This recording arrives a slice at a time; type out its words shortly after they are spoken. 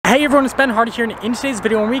Hey everyone, it's Ben Hardy here, and in today's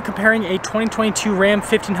video we'll be comparing a 2022 Ram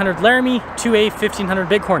 1500 Laramie to a 1500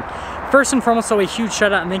 Bighorn. First and foremost, a huge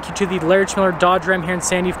shout out and thank you to the Larry Miller Dodge Ram here in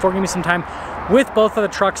Sandy for giving me some time with both of the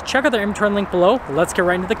trucks. Check out their inventory link below. Let's get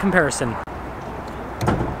right into the comparison.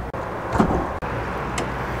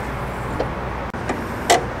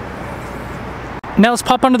 Now let's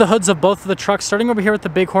pop under the hoods of both of the trucks. Starting over here with the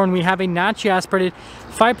Bighorn, we have a naturally aspirated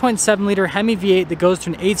 5.7 liter Hemi V8 that goes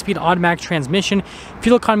to an 8-speed automatic transmission.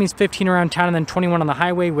 Fuel economy is 15 around town and then 21 on the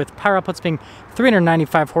highway, with power outputs being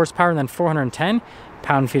 395 horsepower and then 410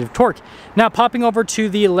 pound-feet of torque. Now popping over to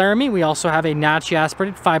the Laramie, we also have a naturally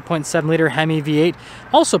aspirated 5.7 liter Hemi V8,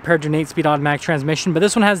 also paired to an 8-speed automatic transmission, but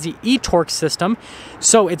this one has the e-torque system,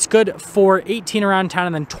 so it's good for 18 around town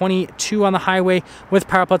and then 22 on the highway, with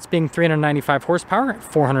power outputs being 395 horsepower,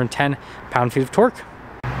 410 pound-feet of torque.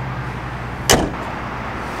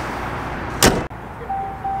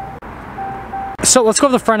 So let's go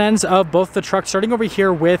to the front ends of both the trucks, starting over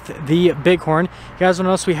here with the Bighorn. You guys will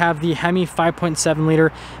notice we have the Hemi 5.7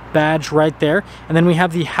 liter badge right there, and then we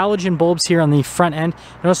have the halogen bulbs here on the front end.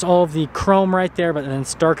 Notice all of the chrome right there, but then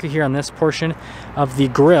it's darker here on this portion of the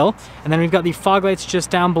grille. And then we've got the fog lights just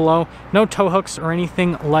down below. No tow hooks or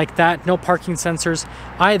anything like that. No parking sensors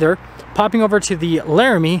either. Popping over to the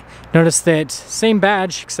Laramie, notice that same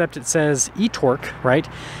badge, except it says e-torque, right?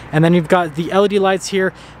 And then you've got the LED lights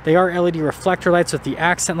here. They are LED reflector lights with the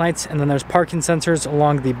accent lights, and then there's parking sensors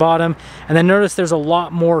along the bottom. And then notice there's a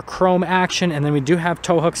lot more chrome action, and then we do have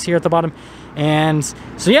tow hooks here at the bottom. And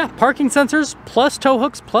so yeah, parking sensors plus tow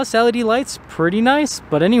hooks plus LED lights, pretty nice.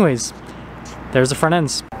 But anyways, there's the front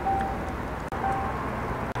ends.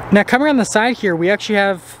 Now coming on the side here, we actually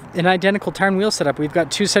have an identical tire and wheel setup. We've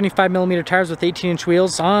got two 75mm tires with 18-inch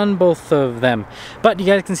wheels on both of them. But you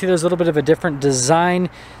guys can see there's a little bit of a different design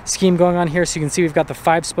scheme going on here. So you can see we've got the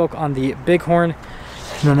 5-spoke on the Bighorn.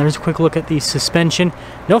 And then there's a quick look at the suspension.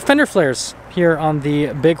 No fender flares here on the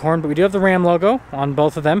Bighorn, but we do have the Ram logo on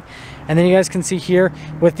both of them. And then you guys can see here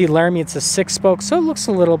with the Laramie, it's a 6-spoke, so it looks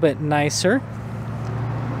a little bit nicer.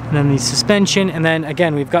 And then the suspension, and then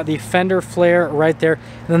again we've got the fender flare right there.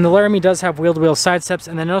 And then the Laramie does have wheel-to-wheel side steps,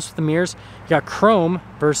 and then notice with the mirrors you got chrome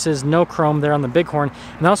versus no chrome there on the Bighorn.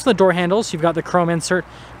 And also the door handles, you've got the chrome insert,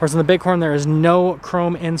 whereas on the Bighorn there is no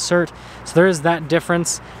chrome insert, so there is that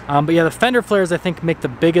difference. But yeah, the fender flares I think make the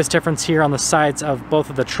biggest difference here on the sides of both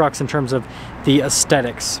of the trucks in terms of the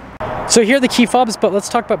aesthetics. So here are the key fobs, but let's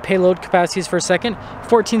talk about payload capacities for a second.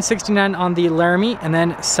 1469 on the Laramie, and then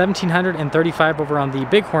 1735 over on the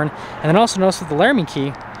Bighorn. And then also notice with the Laramie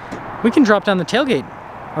key, we can drop down the tailgate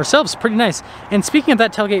ourselves, pretty nice. And speaking of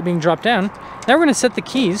that tailgate being dropped down, now we're gonna set the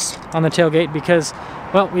keys on the tailgate because,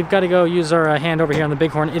 well, we've got to go use our hand over here on the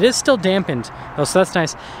Bighorn. It is still dampened though, so that's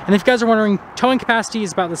nice. And if you guys are wondering, towing capacity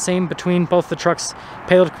is about the same between both the trucks.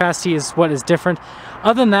 Payload capacity is what is different.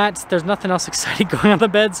 Other than that, there's nothing else exciting going on the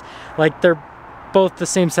beds. Like, they're both the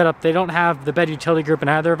same setup. They don't have the bed utility group in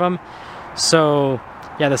either of them. So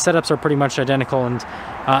yeah, the setups are pretty much identical, and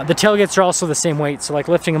the tailgates are also the same weight. So like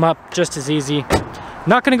lifting them up, just as easy.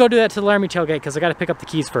 Not gonna go do that to the Laramie tailgate because I gotta pick up the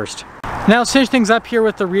keys first. Now let's finish things up here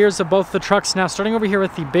with the rears of both the trucks. Now starting over here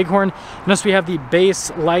with the Bighorn, notice we have the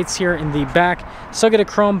base lights here in the back. Still get a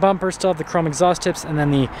chrome bumper, still have the chrome exhaust tips, and then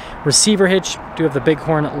the receiver hitch. Do have the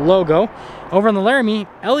Bighorn logo. Over on the Laramie,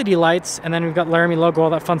 LED lights, and then we've got Laramie logo, all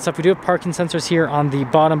that fun stuff. We do have parking sensors here on the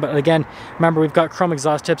bottom, but again, remember we've got chrome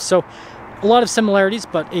exhaust tips. So a lot of similarities,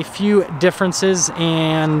 but a few differences,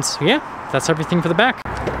 and yeah, that's everything for the back.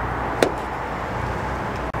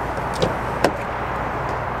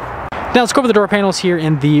 Now let's go over the door panels here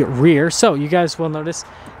in the rear. So you guys will notice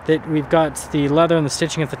that we've got the leather and the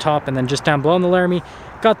stitching at the top, and then just down below in the Laramie,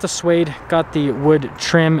 got the suede, got the wood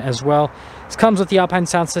trim as well. This comes with the Alpine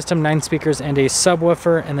sound system, 9 speakers and a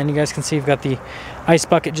subwoofer, and then you guys can see we've got the ice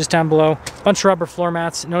bucket just down below, bunch of rubber floor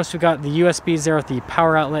mats. Notice we've got the USBs there with the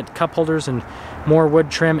power outlet, cup holders, and more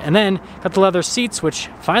wood trim, and then got the leather seats, which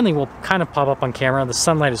finally will kind of pop up on camera. The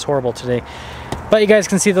sunlight is horrible today. But you guys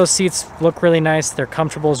can see those seats look really nice. They're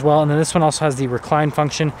comfortable as well. And then this one also has the recline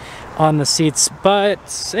function on the seats.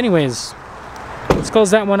 But anyways, let's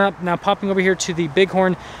close that one up. Now popping over here to the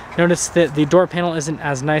Bighorn, notice that the door panel isn't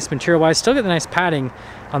as nice material-wise. Still get the nice padding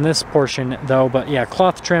on this portion though. But yeah,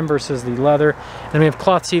 cloth trim versus the leather. Then we have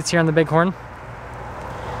cloth seats here on the Bighorn. You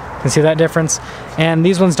can see that difference. And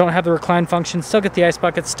these ones don't have the recline function. Still get the ice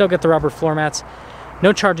buckets, still get the rubber floor mats.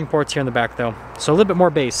 No charging ports here in the back though, so a little bit more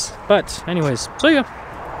bass. But anyways, so yeah.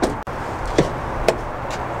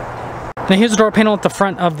 Now here's the door panel at the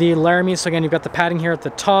front of the Laramie. So again, you've got the padding here at the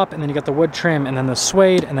top, and then you got the wood trim, and then the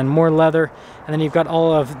suede, and then more leather. And then you've got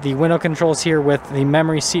all of the window controls here with the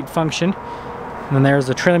memory seat function. And then there's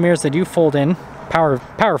the trailer mirrors. They do fold in,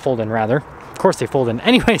 power fold in rather. Of course they fold in.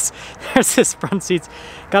 Anyways, there's this front seats.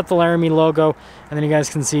 Got the Laramie logo, and then you guys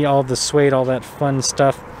can see all the suede, all that fun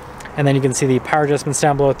stuff. And then you can see the power adjustments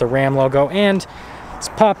down below with the Ram logo. And let's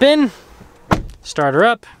pop in, start her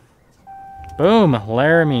up. Boom,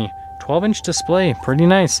 Laramie, 12-inch display, pretty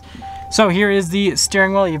nice. So here is the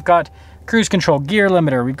steering wheel. You've got cruise control, gear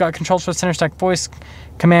limiter. We've got controls for center stack voice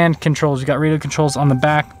command controls. We've got radio controls on the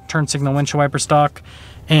back, turn signal, windshield wiper stalk.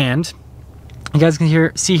 And you guys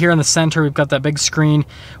can see here in the center, we've got that big screen,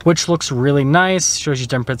 which looks really nice. Shows you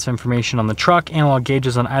different bits of information on the truck, analog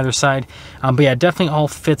gauges on either side. But yeah, definitely all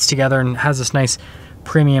fits together and has this nice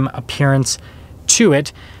premium appearance to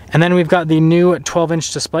it. And then we've got the new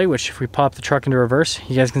 12-inch display, which if we pop the truck into reverse,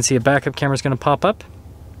 you guys can see a backup camera is going to pop up.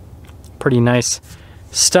 Pretty nice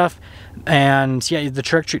stuff. And yeah, the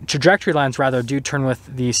trajectory lines rather do turn with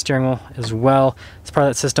the steering wheel as well. It's part of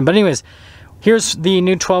that system. But anyways, here's the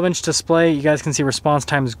new 12-inch display. You guys can see response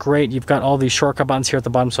time is great. You've got all these shortcut buttons here at the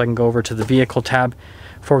bottom, so I can go over to the vehicle tab,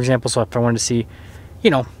 for example. So if I wanted to see, you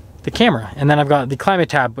know, the camera. And then I've got the climate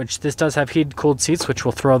tab, which this does have heated cooled seats, which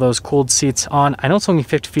will throw those cooled seats on. I know it's only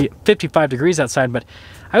 55 degrees outside, but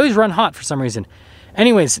I always run hot for some reason.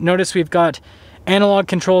 Anyways, notice we've got analog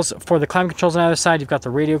controls for the climate controls on either side. You've got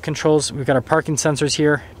the radio controls. We've got our parking sensors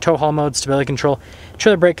here, tow haul mode, stability control,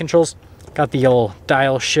 trailer brake controls. Got the yellow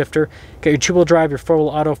dial shifter. Got your two-wheel drive, your four-wheel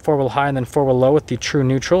auto, four-wheel high, and then four-wheel low with the true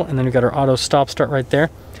neutral. And then we've got our auto stop start right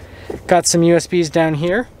there. Got some USBs down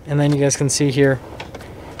here. And then you guys can see here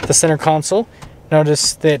the center console.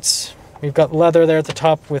 Notice that we've got leather there at the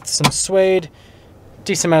top with some suede.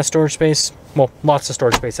 Decent amount of storage space. Well, lots of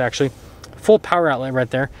storage space actually. Full power outlet right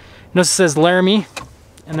there. Notice it says Laramie.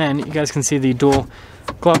 And then you guys can see the dual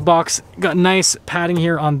glove box. Got nice padding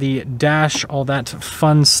here on the dash, all that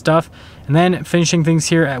fun stuff. And then finishing things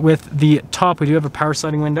here with the top, we do have a power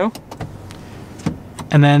sliding window.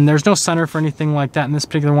 And then there's no sunroof or anything like that in this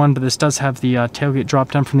particular one, but this does have the tailgate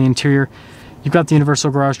drop down from the interior. You've got the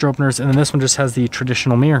universal garage door openers, and then this one just has the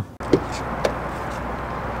traditional mirror.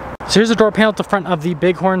 So here's the door panel at the front of the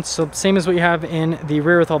Bighorn. So same as what you have in the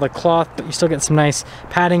rear with all the cloth, but you still get some nice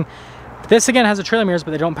padding. This again has the trailer mirrors,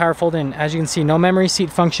 but they don't power fold in. As you can see, no memory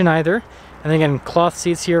seat function either. And then again, cloth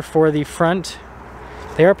seats here for the front.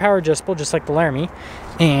 They are power adjustable, just like the Laramie.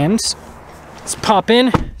 And let's pop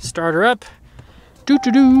in, start her up.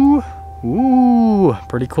 Doo-doo-doo. Ooh,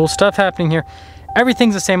 pretty cool stuff happening here.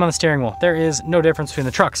 Everything's the same on the steering wheel. There is no difference between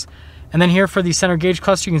the trucks. And then here for the center gauge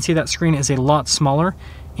cluster, you can see that screen is a lot smaller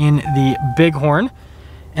in the Bighorn.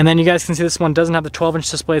 And then you guys can see this one doesn't have the 12-inch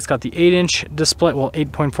display. It's got the 8-inch display, well,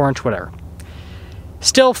 8.4-inch, whatever.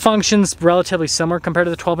 Still functions relatively similar compared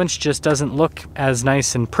to the 12-inch, just doesn't look as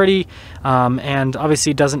nice and pretty. And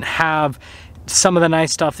obviously doesn't have some of the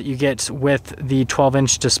nice stuff that you get with the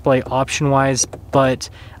 12-inch display option-wise, but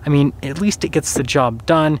I mean, at least it gets the job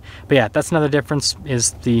done. But yeah, that's another difference,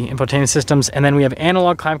 is the infotainment systems. And then we have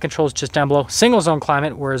analog climate controls just down below, single zone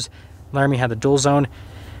climate, whereas Laramie had the dual zone.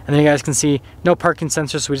 And then you guys can see no parking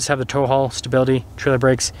sensors, so we just have the tow haul, stability, trailer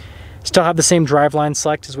brakes. Still have the same driveline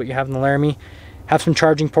select as what you have in the Laramie. Have some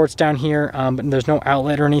charging ports down here, but there's no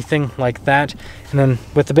outlet or anything like that. And then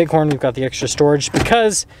with the Bighorn, we've got the extra storage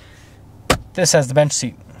because this has the bench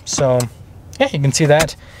seat. So yeah, you can see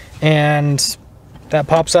that. And that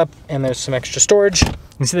pops up and there's some extra storage. You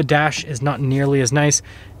can see the dash is not nearly as nice.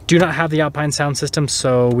 Do not have the Alpine sound system,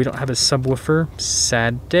 so we don't have a subwoofer.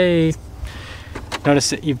 Sad day. Notice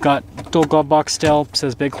that you've got dual glove box still,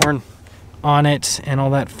 says Bighorn on it and all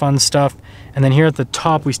that fun stuff. And then here at the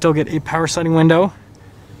top, we still get a power sliding window.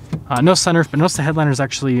 No sunroof, but notice the headliner is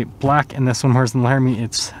actually black in this one, whereas in the Laramie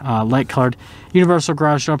it's light colored. Universal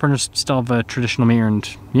garage door openers, still have a traditional mirror,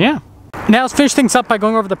 and yeah. Now let's finish things up by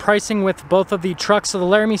going over the pricing with both of the trucks. So the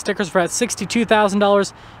Laramie stickers for at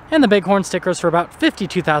 $62,000 and the Bighorn stickers for about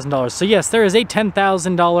 $52,000. So yes, there is a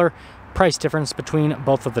 $10,000 price difference between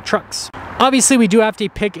both of the trucks. Obviously, we do have to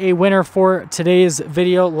pick a winner for today's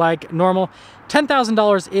video like normal.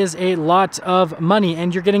 $10,000 is a lot of money,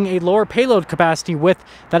 and you're getting a lower payload capacity with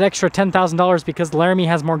that extra $10,000 because the Laramie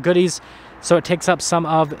has more goodies, so it takes up some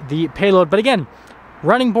of the payload. But again,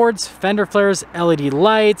 running boards, fender flares, LED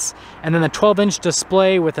lights, and then the 12-inch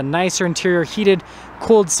display with a nicer interior, heated,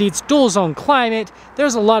 cooled seats, dual zone climate.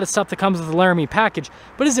 There's a lot of stuff that comes with the Laramie package,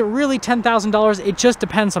 but is it really $10,000? It just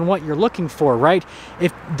depends on what you're looking for, right?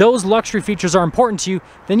 If those luxury features are important to you,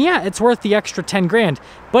 then yeah, it's worth the extra 10 grand.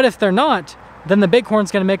 But if they're not, then the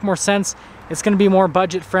Bighorn's gonna make more sense. It's gonna be more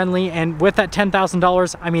budget friendly, and with that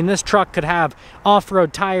 $10,000, I mean, this truck could have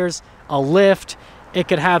off-road tires, a lift, it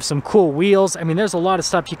could have some cool wheels. I mean, there's a lot of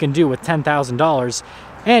stuff you can do with $10,000.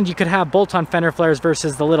 And you could have bolt-on fender flares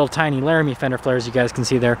versus the little tiny Laramie fender flares you guys can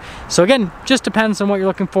see there. So again, just depends on what you're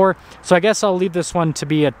looking for. So I guess I'll leave this one to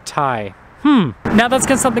be a tie. Now that's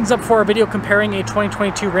gonna sum things up for our video comparing a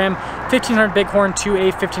 2022 Ram 1500 Bighorn to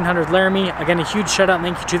a 1500 Laramie. Again, a huge shout out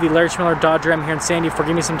and thank you to the Larry Schmiller Dodge Ram here in Sandy for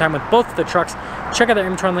giving me some time with both of the trucks. Check out the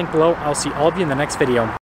inventory link below. I'll see all of you in the next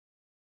video.